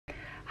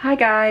Hi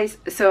guys,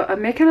 so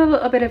I'm making a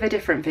little bit of a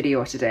different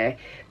video today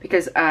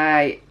because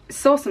I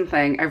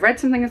read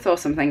something and saw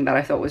something that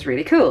I thought was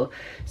really cool.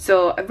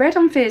 So I read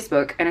on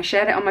Facebook and I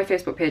shared it on my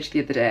Facebook page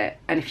the other day,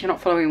 and if you're not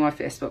following me on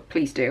Facebook,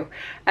 please do.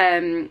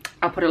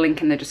 I'll put a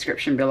link in the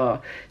description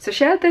below. So I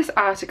shared this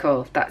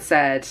article that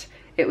said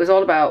it was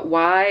all about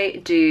why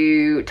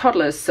do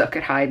toddlers suck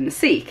at hide and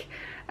seek.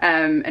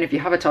 And if you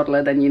have a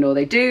toddler, then you know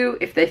they do.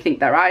 If they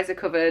think their eyes are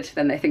covered,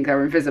 then they think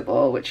they're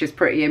invisible, which is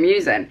pretty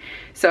amusing.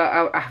 So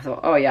I thought,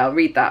 oh yeah, I'll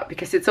read that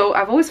because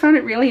I've always found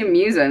it really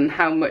amusing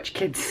how much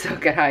kids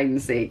suck at hide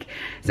and seek.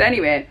 So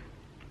anyway,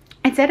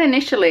 it said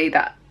initially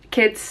that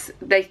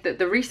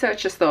the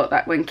researchers thought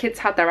that when kids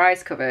had their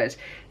eyes covered,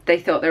 they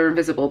thought they were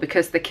invisible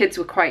because the kids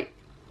were quite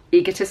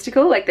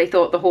egotistical. Like they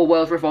thought the whole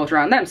world revolved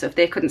around them. So if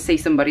they couldn't see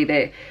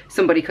somebody,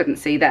 somebody couldn't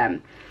see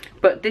them.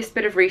 But this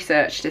bit of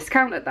research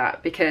discounted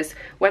that, because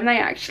when they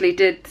actually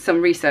did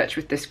some research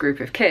with this group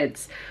of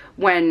kids,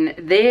 when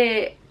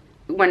the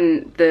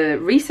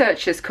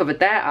researchers covered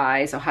their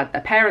eyes or had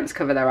their parents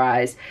cover their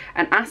eyes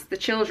and asked the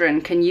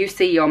children, can you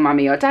see your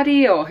mummy or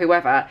daddy or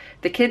whoever,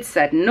 the kids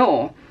said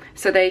no.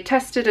 So they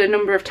tested a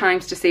number of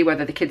times to see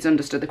whether the kids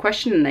understood the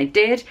question, and they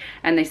did,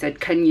 and they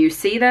said, can you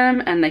see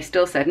them? And they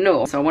still said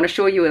no. So I want to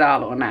show you with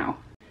Arlo now.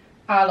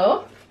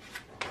 Arlo,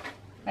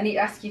 I need to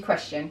ask you a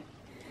question.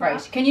 Right,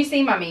 can you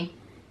see mummy?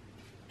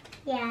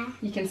 Yeah.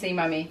 You can see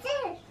mummy.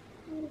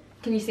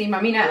 Can you see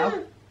mummy now?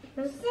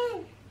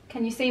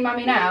 Can you see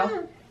mummy now?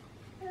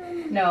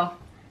 No.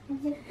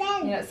 You're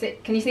not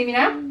can you see me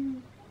now?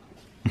 Can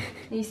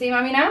you see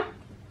mummy now?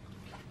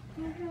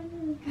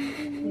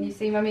 Can you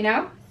see mummy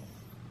now?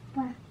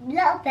 A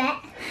little bit.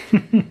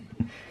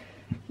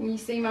 Can you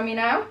see mummy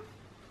now?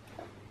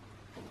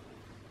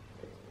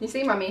 Can you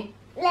see mummy?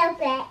 A little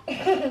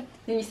bit.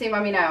 Can you see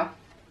mummy now?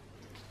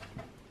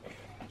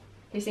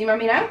 Can you see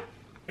mummy now?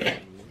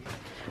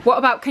 What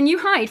about, can you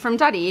hide from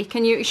daddy?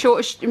 Can you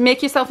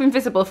make yourself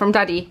invisible from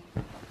daddy?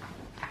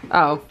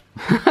 Oh.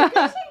 You should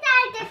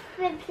die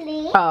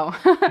differently. Oh.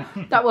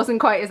 That wasn't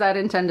quite as I'd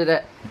intended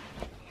it.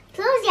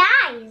 Close your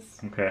eyes.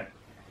 Okay.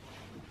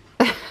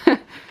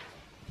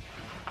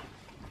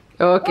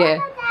 Okay.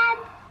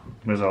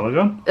 Where's Arlo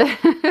gone?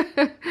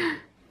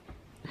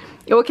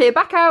 Okay,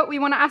 back out. We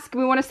want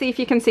to see if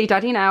you can see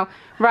daddy now.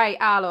 Right,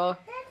 Arlo.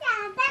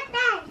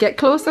 Get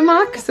closer,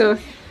 Mark. So,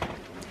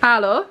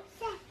 Arlo.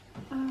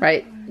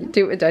 Right,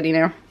 do it with daddy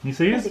now. You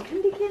see us?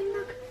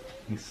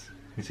 You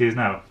see us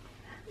now?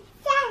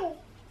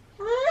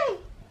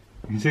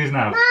 You see us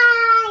now?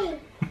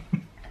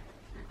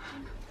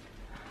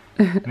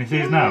 Can you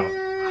see us now?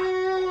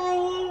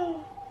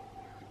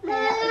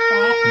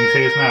 Can you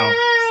see us now?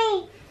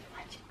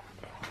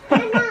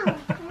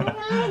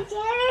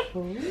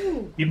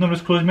 Even though I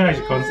just close my eyes,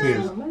 you can't see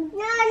us.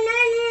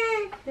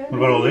 What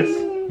about all this?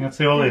 You can't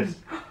see all this?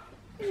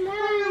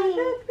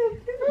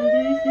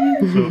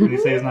 So can you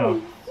see us now?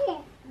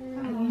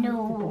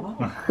 No.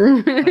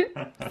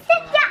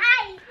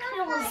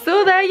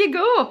 So there you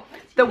go.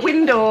 The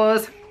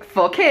windows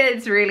for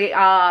kids really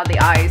are the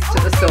eyes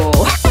to the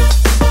soul.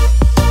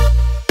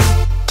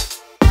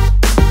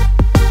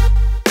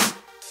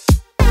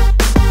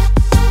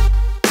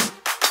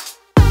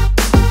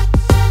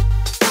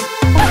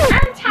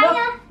 I'm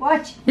tired.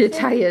 What? You're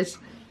tired.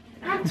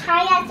 I'm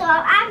tired, so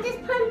I'm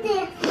just putting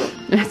this.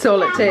 That's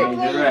all it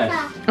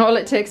takes. All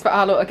it takes for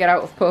Arlo to get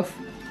out of puff.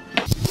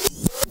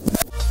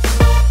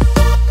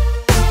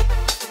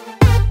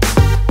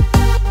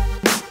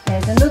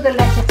 There's another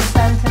letter to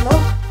Santa,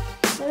 look.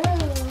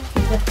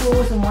 It's a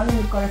frozen one, and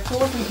you've got a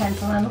frozen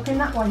pencil, and look in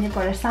that one you've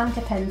got a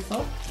Santa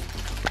pencil.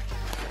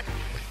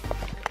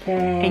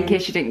 Then In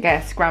case you didn't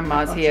guess,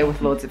 Grandma's here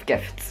with loads of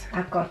gifts.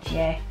 I've got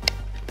you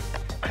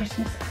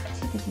Christmas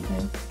activity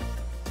book.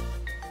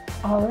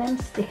 All them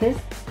stickers.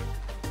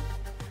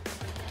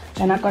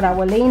 Then I've got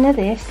our Lena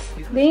this.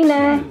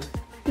 Lena!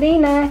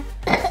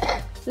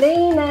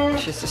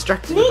 She's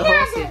distracted with the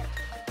horsey.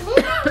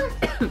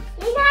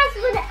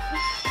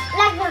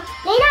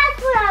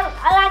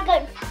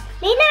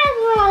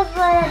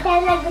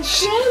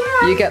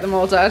 You get them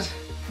all, Dad.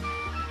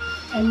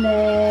 And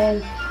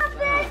then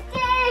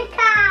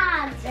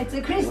it's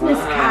a Christmas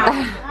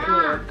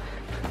card.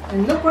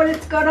 And look what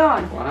it's got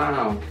on.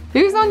 Wow.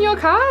 Who's on your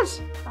card?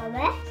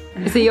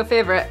 Is he your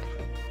favourite?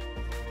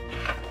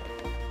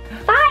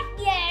 Thank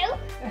you.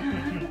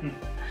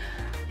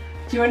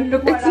 Do you want to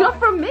look what It's not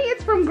from me,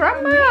 it's from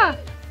Grandma.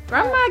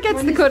 Grandma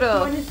gets the cuddle.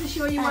 I wanted to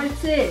show you what it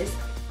says.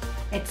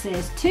 It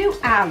says, to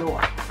Arlo,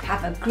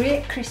 have a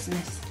great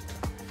Christmas.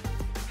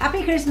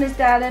 Happy Christmas,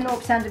 darling.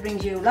 Hope Santa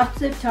brings you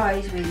lots of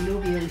toys. We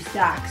love you.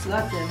 Stacks,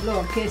 lots of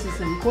love, kisses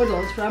and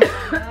cuddles from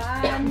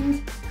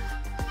and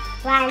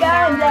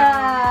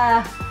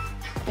Grandad.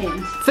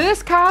 And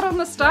First card on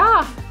the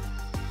star.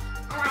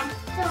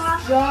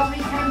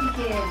 strawberry candy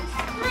canes.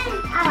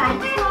 I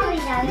like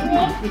strawberries.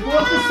 They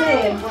both the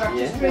same, but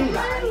just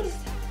realised.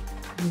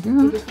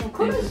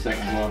 Here's the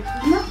second one.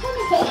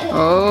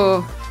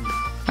 Oh,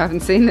 I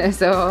haven't seen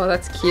this. Oh,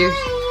 that's cute.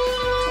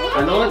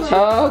 I know it's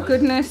Oh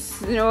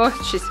goodness, you know,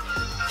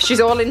 she's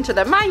all into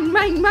the mine.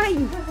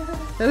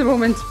 at the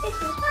moment.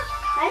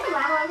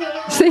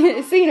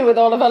 Seen her with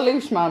all of her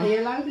loose,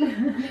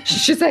 man.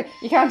 She's like,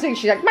 you can't think.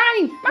 She's like,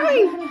 mine,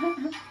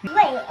 mine.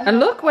 Wait. And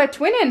look, we're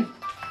twinning.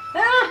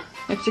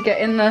 Have to get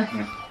in the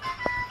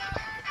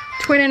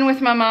twinning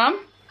with my mum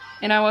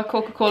in our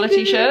Coca-Cola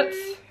t-shirts.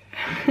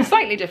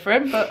 Slightly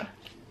different, but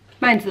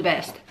Mine's the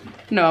best.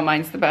 no,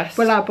 mine's the best.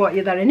 Well, I bought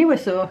you that anyway,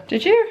 so.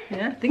 Did you?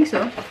 Yeah, I think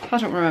so. I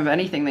don't remember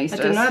anything these I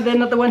days. don't know, they're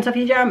not the ones off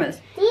your pyjamas?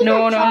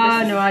 No, no,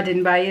 Oh, no, I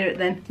didn't buy you it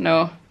then.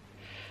 no.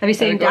 Have you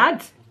seen There we go.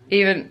 Dad's?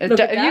 Even have Look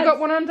at you Dad's. got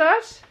one on,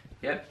 Dad?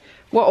 Yep.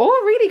 What?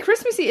 Oh, really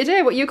Christmassy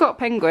today. What you got,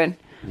 Penguin?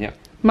 Yep.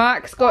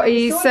 Mark's got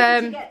his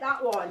Get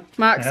that one.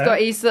 Mark's Yeah. got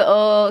his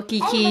little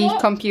geeky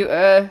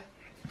computer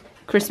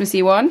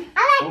Christmassy one.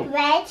 I like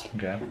red.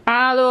 Okay.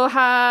 Arlo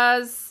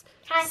has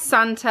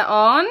Santa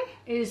on.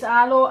 Is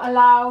Arlo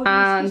allowed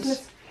And- his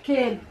Christmas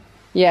kid?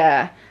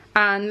 Yeah.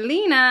 And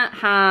Lena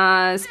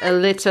has a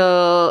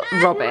little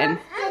Robin.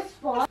 This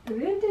one.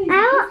 Really?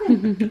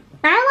 I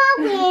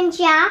want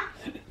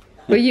ranger.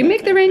 Will you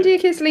make the reindeer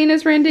kiss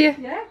Lena's reindeer?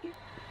 Yeah.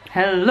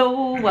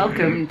 Hello,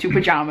 welcome to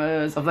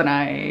Pajamas of the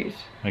Night.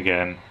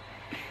 Again.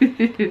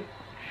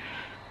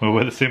 Well,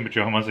 we're the same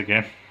pajamas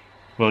again.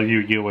 Well,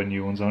 you wear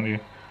new ones, aren't you?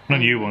 Not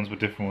new ones, but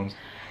different ones.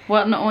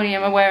 Well, not only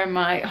am I wearing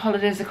my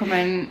holidays are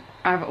coming,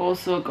 I've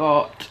also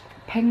got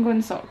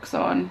penguin socks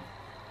on.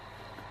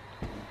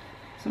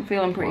 So I'm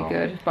feeling pretty Wow.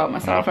 good about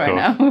myself And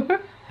right I've now.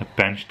 A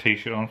bench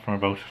t-shirt on from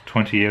about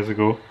 20 years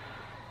ago.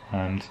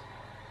 And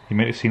you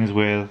might have seen us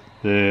wear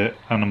the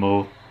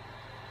animal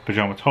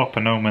pyjama top,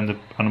 and now when the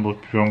animal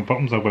pyjama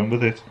bottoms, I went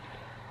with it.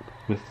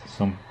 With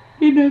some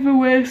He never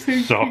wears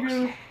things socks.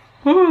 together.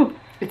 Oh,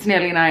 it's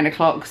nearly 9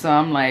 o'clock, so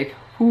I'm like,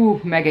 ooh,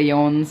 mega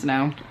yawns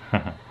now.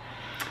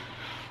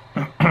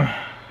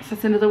 So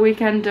that's another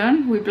weekend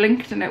done. We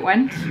blinked and it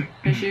went,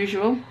 as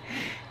usual.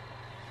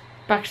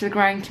 Back to the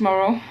grind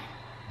tomorrow.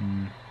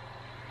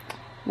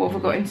 What have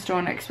we got in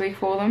store next week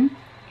for them?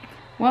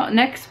 Well,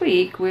 next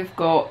week we've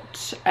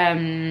got,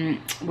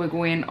 we're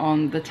going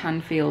on the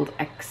Tanfield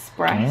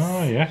Express.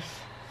 Oh, yes.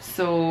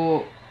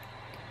 So,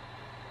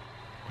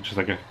 Which is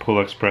like a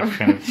Polar Express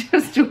kind of,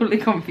 just totally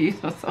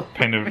confused myself.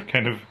 kind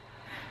of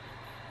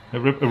a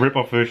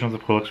rip-off version of the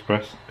Polar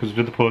Express. Because we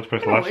did the Polar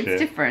Express No, last it's year.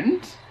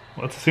 different.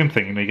 Well, it's the same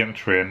thing, you know, you get on a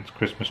train, it's a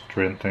Christmas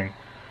train thing.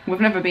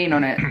 We've never been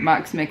on it.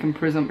 Mark's making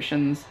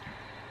presumptions.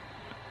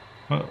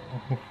 Well,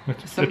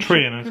 it's a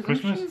train and it's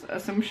Christmas.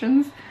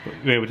 Assumptions. But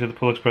yeah, we did the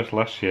Polar Express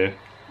last year.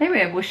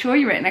 Anyway, we'll show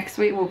you it next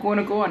week. We're going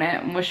to go on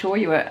it and we'll show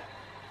you it.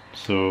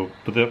 So,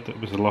 but it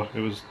was a lot,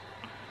 it was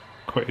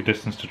quite a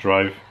distance to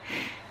drive.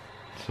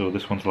 So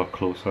this one's a lot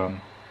closer, and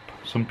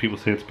some people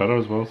say it's better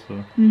as well,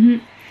 so.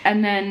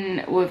 And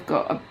then we've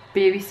got a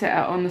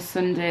babysitter on the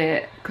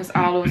Sunday because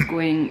Arlo's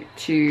going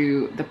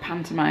to the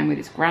pantomime with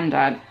his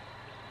granddad.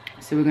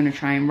 So we're going to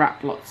try and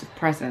wrap lots of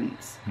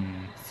presents.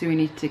 So we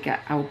need to get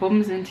our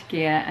bums into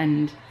gear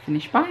and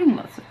finish buying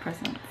lots of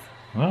presents.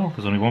 Well,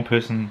 there's only one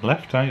person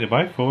left I need to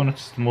buy for, and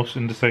it's the most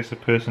indecisive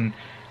person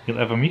you'll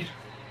ever meet.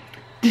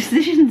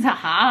 Decisions are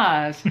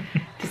hard.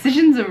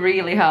 Decisions are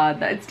really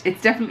hard.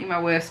 It's definitely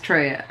my worst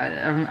trait.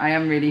 I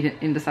am really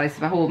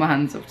indecisive. I hold my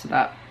hands up to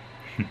that.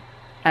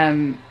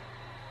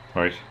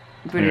 Right.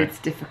 But Yeah. it's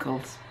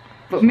difficult.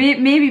 But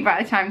maybe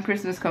by the time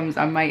Christmas comes,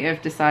 I might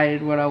have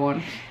decided what I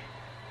want.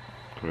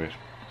 Great.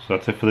 So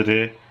that's it for the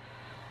day.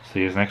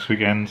 See you next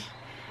weekend.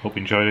 Hope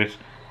you enjoyed it.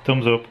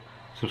 Thumbs up,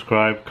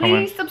 subscribe,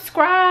 comment, Please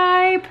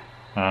subscribe.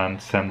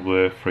 and send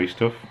word free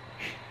stuff.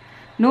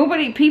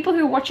 People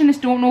who are watching this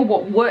don't know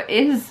what word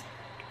is.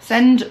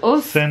 Send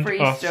us Send free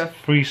us stuff.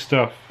 free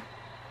stuff.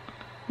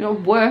 You know,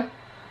 word.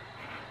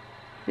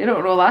 They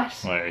don't know that.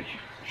 Well, you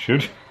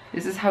should.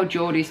 This is how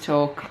Geordies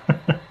talk.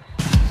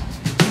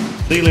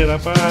 See you later.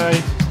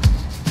 Bye.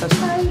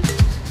 Bye.